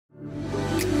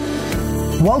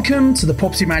Welcome to the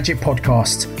Property Magic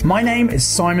Podcast. My name is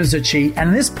Simon Zucci, and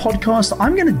in this podcast,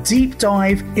 I'm going to deep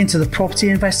dive into the property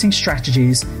investing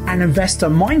strategies and investor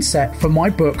mindset from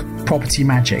my book, Property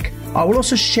Magic. I will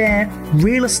also share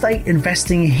real estate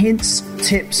investing hints,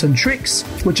 tips, and tricks,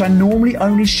 which I normally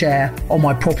only share on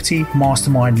my Property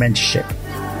Mastermind mentorship.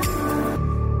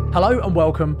 Hello and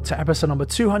welcome to episode number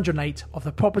 208 of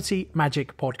the Property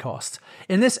Magic Podcast.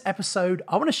 In this episode,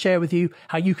 I want to share with you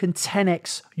how you can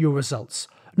 10x your results,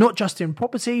 not just in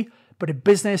property, but in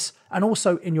business and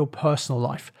also in your personal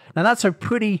life. Now that's a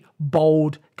pretty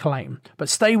bold claim, but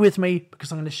stay with me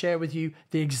because I'm going to share with you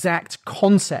the exact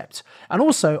concept. And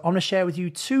also I'm going to share with you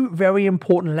two very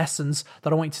important lessons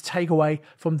that I want you to take away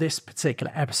from this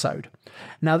particular episode.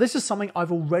 Now this is something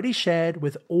I've already shared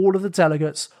with all of the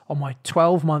delegates on my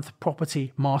 12-month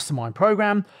property mastermind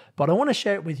program, but I want to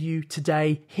share it with you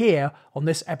today here on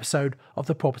this episode of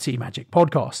the Property Magic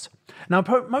Podcast. Now,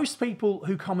 most people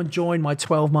who come and join my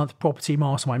 12-month property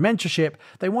mastermind mentorship,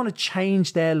 they want to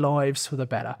change their lives for the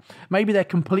better. Maybe they're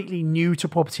completely new to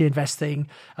property investing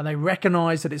and they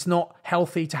recognize that it's not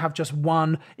healthy to have just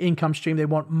one income stream. They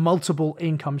want multiple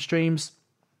income streams.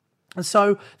 And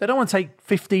so they don't want to take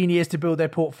 15 years to build their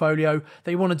portfolio.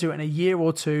 They want to do it in a year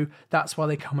or two. That's why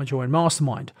they come and join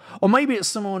Mastermind. Or maybe it's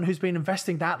someone who's been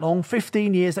investing that long,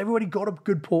 15 years. They've already got a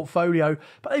good portfolio,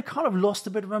 but they've kind of lost a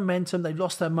bit of momentum. They've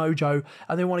lost their mojo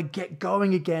and they want to get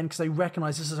going again because they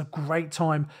recognize this is a great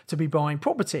time to be buying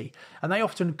property. And they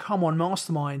often come on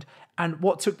Mastermind, and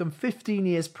what took them 15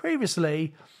 years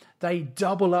previously, they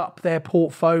double up their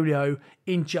portfolio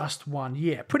in just 1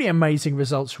 year. Pretty amazing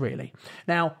results, really.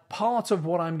 Now, part of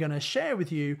what I'm going to share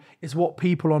with you is what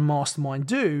people on Mastermind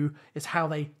do, is how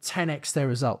they 10x their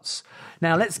results.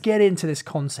 Now, let's get into this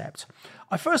concept.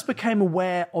 I first became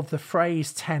aware of the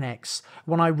phrase 10x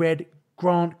when I read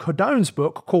Grant Cardone's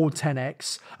book called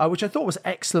 10x, which I thought was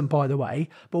excellent, by the way.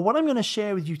 But what I'm going to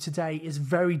share with you today is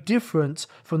very different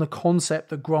from the concept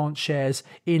that Grant shares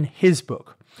in his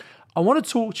book. I want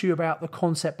to talk to you about the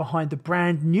concept behind the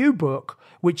brand new book,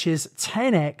 which is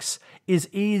 10x is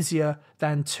easier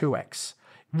than 2x,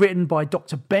 written by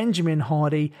Dr. Benjamin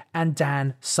Hardy and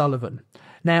Dan Sullivan.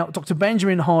 Now, Dr.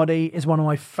 Benjamin Hardy is one of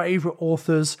my favorite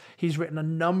authors. He's written a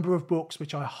number of books,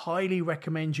 which I highly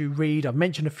recommend you read. I've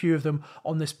mentioned a few of them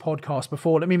on this podcast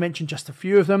before. Let me mention just a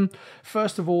few of them.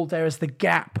 First of all, there is The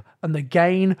Gap and the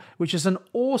Gain, which is an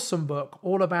awesome book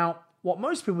all about what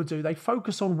most people do. They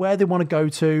focus on where they want to go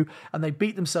to and they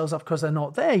beat themselves up because they're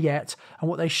not there yet. And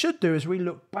what they should do is really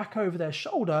look back over their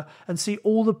shoulder and see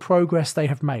all the progress they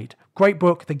have made. Great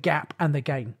book, The Gap and the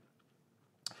Gain.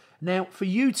 Now, for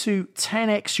you to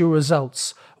 10x your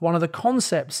results, one of the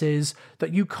concepts is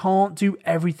that you can't do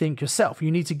everything yourself. You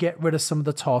need to get rid of some of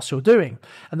the tasks you're doing.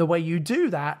 And the way you do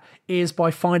that is by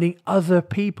finding other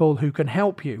people who can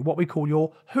help you, what we call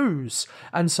your who's.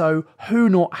 And so Who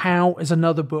Not How is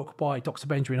another book by Dr.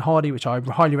 Benjamin Hardy, which I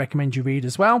highly recommend you read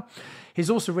as well. He's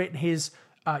also written his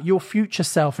Your Future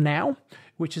Self Now,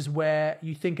 which is where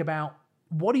you think about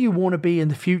what do you want to be in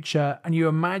the future, and you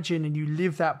imagine and you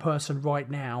live that person right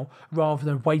now rather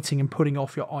than waiting and putting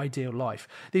off your ideal life.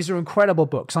 These are incredible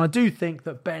books, and I do think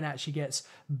that Ben actually gets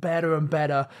better and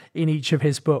better in each of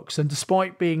his books. And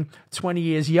despite being 20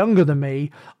 years younger than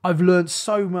me, I've learned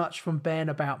so much from Ben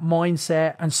about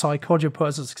mindset and psychology of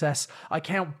personal success. I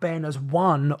count Ben as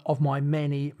one of my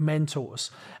many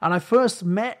mentors. And I first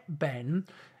met Ben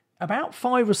about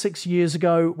 5 or 6 years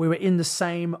ago. We were in the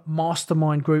same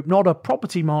mastermind group, not a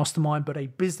property mastermind, but a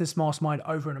business mastermind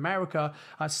over in America.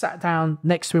 I sat down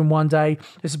next to him one day.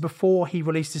 This is before he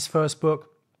released his first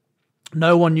book.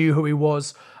 No one knew who he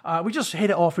was. We just hit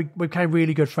it off. We became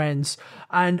really good friends.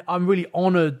 And I'm really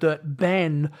honored that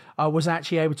Ben was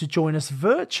actually able to join us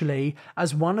virtually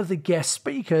as one of the guest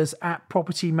speakers at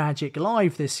Property Magic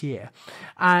Live this year.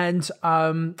 And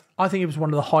I think it was one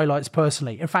of the highlights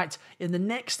personally. In fact, in the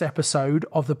next episode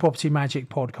of the Property Magic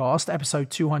Podcast,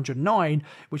 episode 209,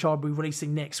 which I'll be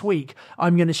releasing next week,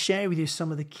 I'm going to share with you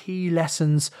some of the key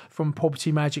lessons from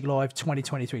Property Magic Live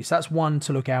 2023. So that's one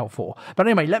to look out for. But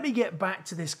anyway, let me get back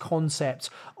to this concept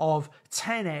of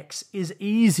 10x is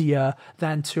easier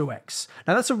than 2x.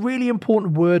 Now that's a really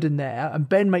important word in there, and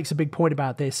Ben makes a big point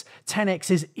about this. 10x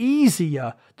is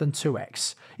easier than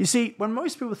 2x. You see, when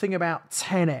most people think about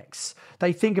 10x,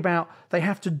 they think about they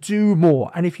have to do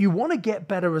more. And if you want to get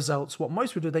better results, what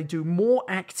most people do, they do more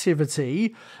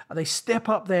activity, they step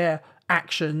up their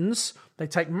actions, they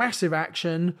take massive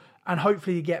action, and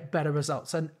hopefully you get better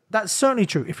results. And that's certainly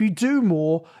true. If you do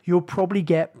more, you'll probably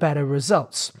get better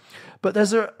results. But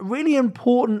there's a really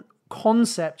important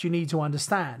concept you need to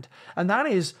understand, and that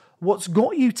is what's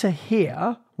got you to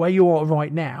here, where you are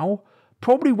right now,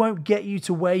 probably won't get you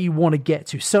to where you want to get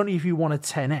to, certainly if you want a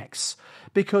 10x.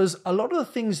 Because a lot of the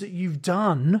things that you've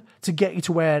done to get you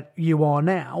to where you are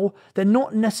now, they're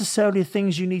not necessarily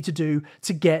things you need to do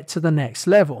to get to the next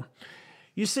level.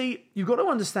 You see, you've got to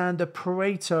understand the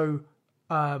Pareto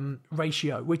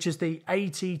ratio, which is the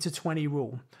 80 to 20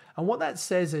 rule. And what that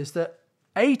says is that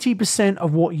 80%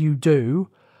 of what you do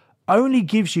only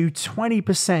gives you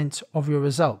 20% of your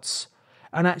results.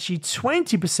 And actually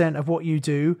 20% of what you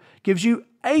do gives you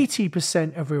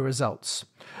 80% of your results.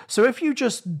 So if you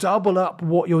just double up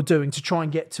what you're doing to try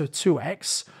and get to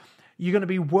 2x, you're going to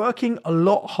be working a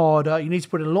lot harder. You need to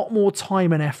put in a lot more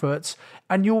time and effort.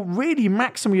 And you'll really,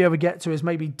 maximum you ever get to is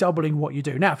maybe doubling what you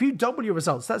do. Now, if you double your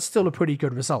results, that's still a pretty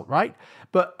good result, right?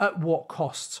 But at what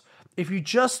cost? If you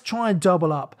just try and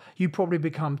double up, you probably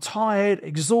become tired,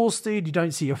 exhausted, you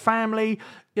don't see your family.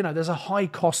 There's a high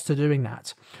cost to doing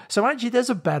that. So actually, there's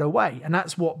a better way. And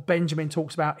that's what Benjamin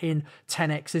talks about in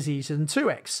 10x is easier than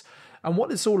 2x. And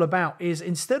what it's all about is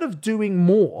instead of doing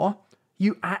more,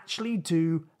 you actually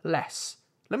do less.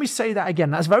 Let me say that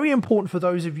again. That's very important for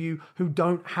those of you who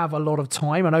don't have a lot of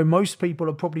time. I know most people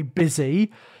are probably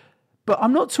busy, but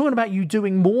I'm not talking about you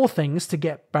doing more things to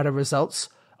get better results.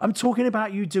 I'm talking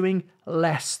about you doing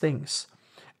less things.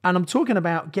 And I'm talking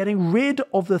about getting rid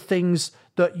of the things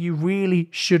that you really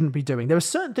shouldn't be doing. There are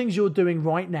certain things you're doing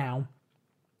right now,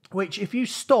 which if you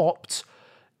stopped,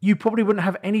 you probably wouldn't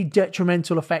have any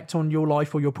detrimental effect on your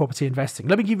life or your property investing.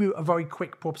 Let me give you a very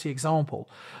quick property example.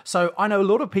 So I know a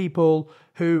lot of people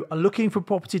who are looking for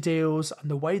property deals, and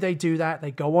the way they do that,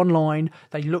 they go online,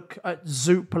 they look at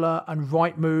Zoopla and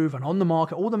Rightmove and On the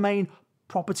Market, all the main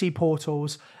property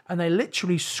portals, and they're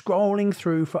literally scrolling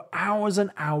through for hours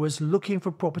and hours looking for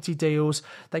property deals.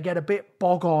 They get a bit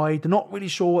bog-eyed, they're not really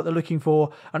sure what they're looking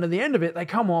for, and at the end of it, they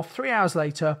come off 3 hours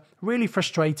later, really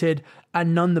frustrated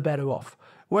and none the better off.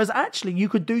 Whereas actually you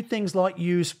could do things like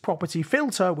use Property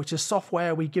Filter, which is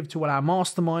software we give to all our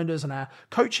masterminders and our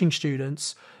coaching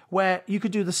students, where you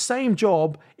could do the same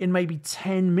job in maybe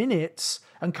 10 minutes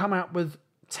and come out with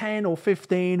 10 or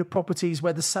 15 properties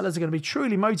where the sellers are going to be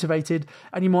truly motivated,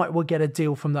 and you might well get a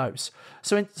deal from those.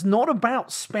 So it's not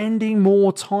about spending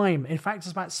more time. In fact,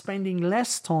 it's about spending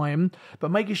less time,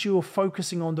 but making sure you're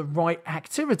focusing on the right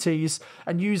activities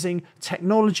and using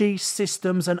technology,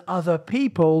 systems, and other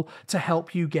people to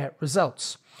help you get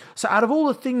results. So out of all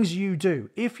the things you do,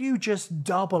 if you just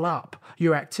double up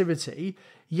your activity,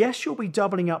 yes, you'll be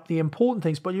doubling up the important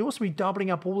things, but you'll also be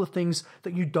doubling up all the things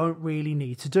that you don't really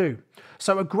need to do.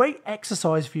 So a great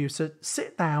exercise for you is to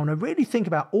sit down and really think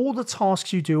about all the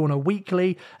tasks you do on a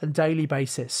weekly and daily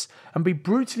basis and be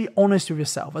brutally honest with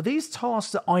yourself. Are these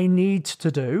tasks that I need to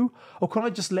do, or can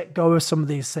I just let go of some of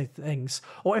these things?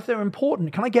 Or if they're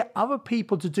important, can I get other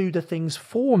people to do the things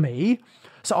for me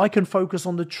so I can focus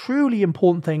on the truly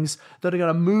important things that are going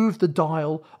to move the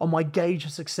dial on my gauge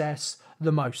of success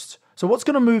the most? So what's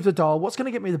going to move the dial? What's going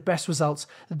to get me the best results?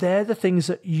 They're the things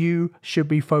that you should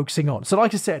be focusing on. So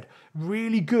like I said,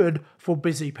 really good for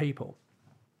busy people.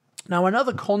 Now,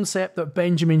 another concept that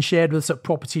Benjamin shared with us at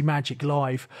Property Magic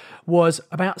Live was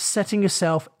about setting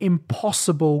yourself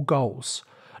impossible goals.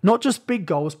 Not just big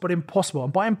goals, but impossible.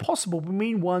 And by impossible, we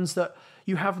mean ones that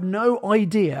you have no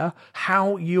idea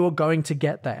how you are going to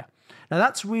get there. Now,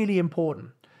 that's really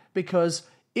important, because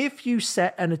if you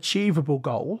set an achievable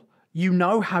goal, you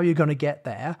know how you're going to get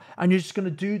there, and you're just going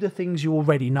to do the things you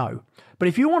already know. But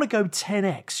if you want to go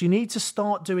 10x, you need to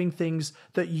start doing things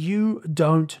that you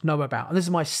don't know about. And this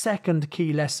is my second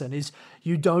key lesson, is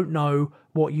you don't know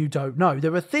what you don't know.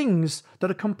 There are things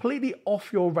that are completely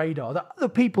off your radar that other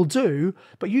people do,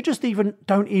 but you just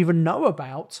don't even know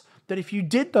about, that if you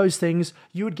did those things,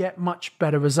 you would get much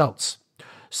better results.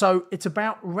 So it's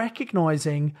about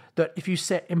recognizing that if you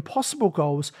set impossible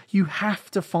goals, you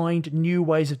have to find new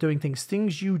ways of doing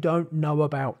things you don't know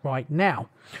about right now.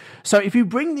 So if you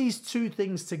bring these two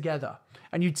things together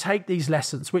and you take these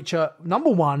lessons, which are, number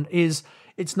one, is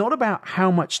it's not about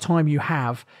how much time you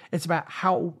have, it's about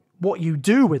what you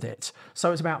do with it.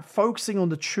 So it's about focusing on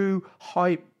the true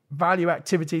high value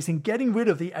activities and getting rid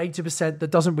of the 80% that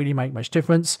doesn't really make much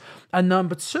difference. And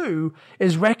number two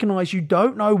is recognize you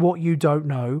don't know what you don't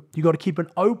know. You got to keep an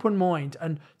open mind,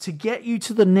 and to get you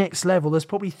to the next level, there's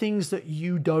probably things that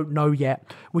you don't know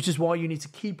yet, which is why you need to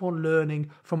keep on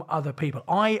learning from other people.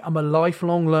 I am a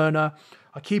lifelong learner.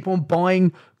 I keep on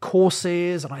buying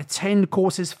courses, and I attend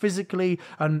courses physically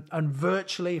and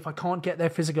virtually. If I can't get there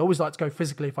physically, I always like to go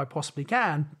physically if I possibly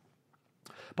can.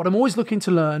 But I'm always looking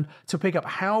to learn, to pick up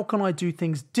how can I do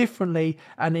things differently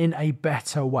and in a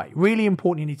better way. Really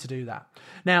important, you need to do that.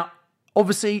 Now,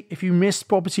 Obviously, if you missed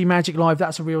Property Magic Live,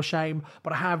 that's a real shame,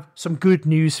 but I have some good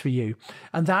news for you.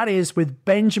 And that is, with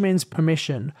Benjamin's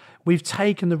permission, we've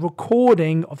taken the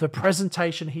recording of the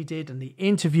presentation he did and the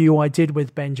interview I did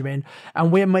with Benjamin,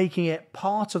 and we're making it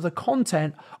part of the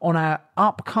content on our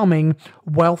upcoming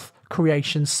Wealth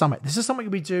Creation Summit. This is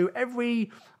something we do every,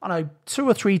 2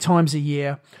 or 3 times a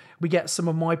year. We get some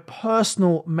of my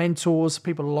personal mentors,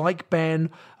 people like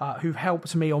Ben, who've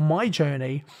helped me on my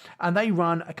journey, and they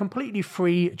run a completely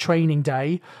free training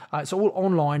day. It's all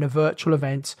online, a virtual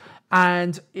event,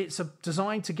 and it's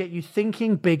designed to get you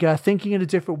thinking bigger, thinking in a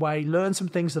different way, learn some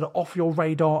things that are off your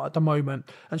radar at the moment,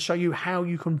 and show you how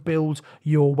you can build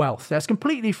your wealth. That's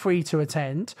completely free to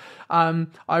attend.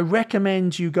 I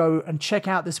recommend you go and check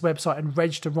out this website and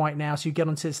register right now so you get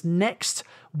onto this next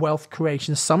Wealth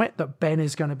Creation Summit that Ben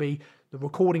is going to be, the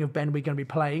recording of Ben we're going to be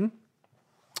playing.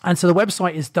 And so the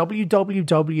website is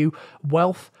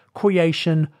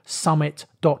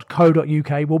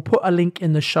www.wealthcreationsummit.co.uk. We'll put a link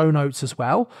in the show notes as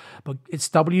well, but it's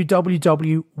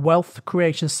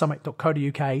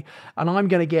www.wealthcreationsummit.co.uk. And I'm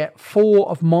going to get 4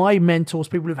 of my mentors,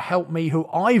 people who've helped me, who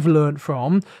I've learned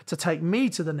from, to take me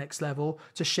to the next level,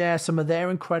 to share some of their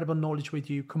incredible knowledge with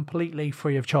you completely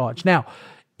free of charge. Now,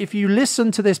 if you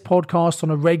listen to this podcast on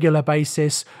a regular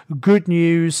basis, good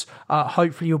news.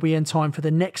 Hopefully you'll be in time for the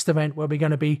next event where we're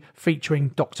going to be featuring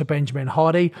Dr. Benjamin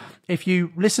Hardy. If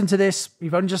you listen to this,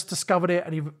 you've only just discovered it,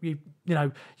 and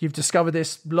you've discovered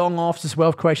this long after this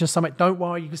Wealth Creation Summit, don't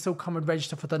worry, you can still come and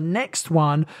register for the next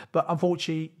one. But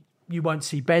unfortunately, you won't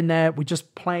see Ben there. We're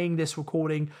just playing this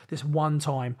recording this one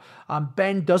time.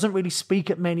 Ben doesn't really speak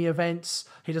at many events.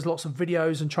 He does lots of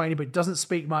videos and training, but doesn't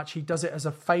speak much. He does it as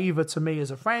a favor to me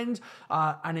as a friend,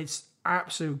 and it's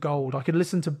absolute gold. I could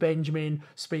listen to Benjamin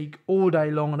speak all day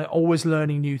long, and I'm always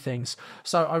learning new things.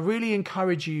 So I really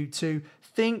encourage you to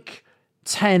think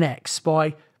 10x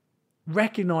by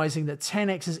recognizing that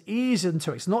 10x is easier than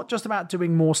 2x. It's not just about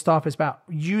doing more stuff, it's about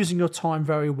using your time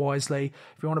very wisely.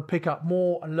 If you want to pick up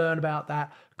more and learn about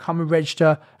that, come and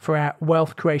register for our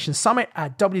Wealth Creation Summit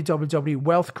at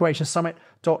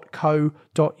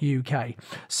www.wealthcreationsummit.co.uk.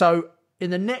 So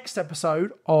in the next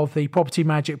episode of the Property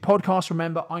Magic podcast,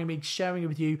 remember, I'm going to be sharing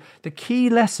with you the key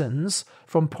lessons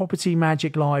from Property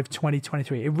Magic Live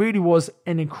 2023. It really was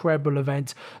an incredible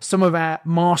event. Some of our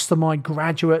mastermind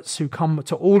graduates who come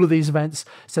to all of these events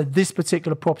said this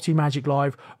particular Property Magic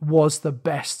Live was the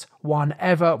best one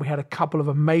ever. We had a couple of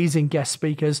amazing guest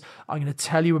speakers. I'm going to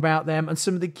tell you about them and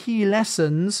some of the key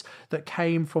lessons that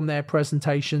came from their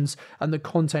presentations and the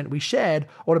content we shared,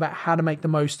 all about how to make the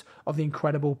most of the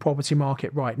incredible property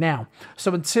market right now.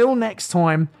 So until next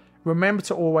time, remember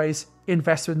to always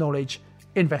invest with knowledge,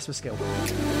 invest with skill.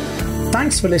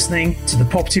 Thanks for listening to the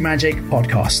Property Magic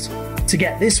podcast. To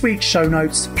get this week's show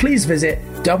notes, please visit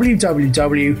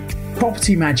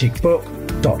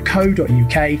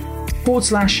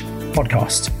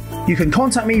www.propertymagicbook.co.uk/podcast. You can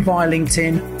contact me via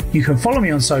LinkedIn, you can follow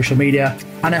me on social media,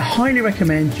 and I highly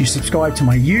recommend you subscribe to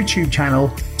my YouTube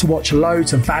channel to watch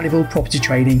loads of valuable property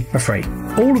trading for free.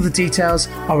 All of the details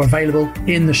are available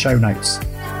in the show notes.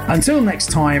 Until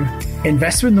next time,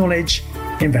 invest with knowledge,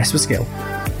 invest with skill.